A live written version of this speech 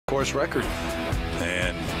course record.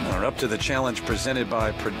 And we're up to the challenge presented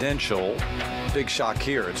by Prudential. Big shock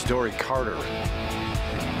here. It's Dori Carter.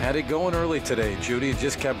 Had it going early today, Judy. It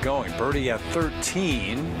just kept going. Birdie at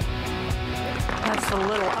 13. That's a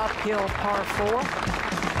little uphill par 4.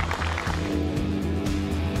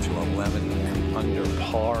 To 11 under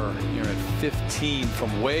par. You're at 15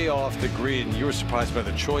 from way off the green. You were surprised by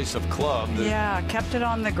the choice of club. Yeah, kept it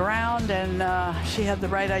on the ground, and she had the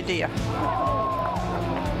right idea.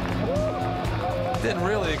 Didn't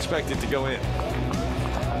really expect it to go in.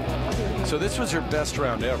 So this was her best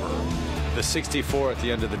round ever. The 64 at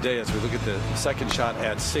the end of the day, as we look at the second shot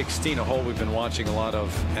at 16, a hole we've been watching a lot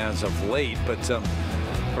of as of late. But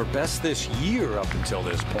her best this year up until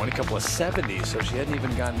this point, a couple of 70s, so she hadn't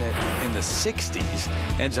even gotten it in the 60s.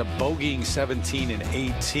 Ends up bogeying 17 and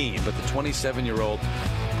 18. But the 27-year-old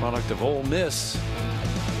product of Ole Miss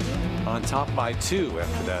on top by 2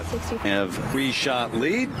 after that. Have 3-shot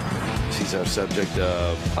lead. She's our subject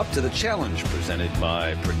of Up to the Challenge presented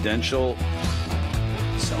by Prudential.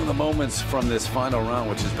 Some of the moments from this final round,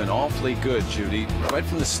 which has been awfully good, Judy, right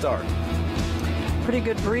from the start. Pretty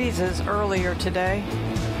good breezes earlier today.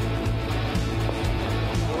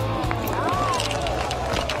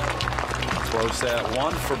 Throws that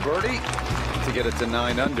one for birdie to get it to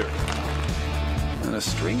 9 under. And a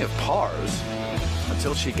string of pars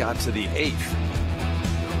until she got to the 8th.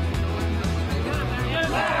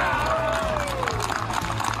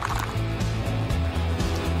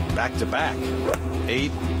 Back to back,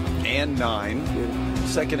 8 and 9.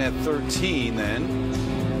 Second at 13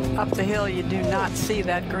 then. Up the hill, you do not see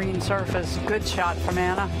that green surface. Good shot from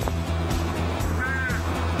Anna.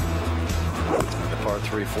 The par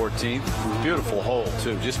 3 14th. Beautiful hole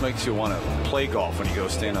too. Just makes you want to play golf when you go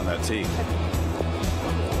stand on that tee.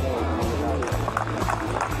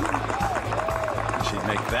 She'd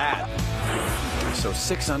make that. So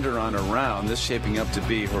 6 under on a round. This shaping up to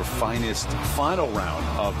be her finest final round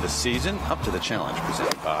of the season. Up to the challenge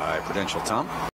presented by Prudential. Tom.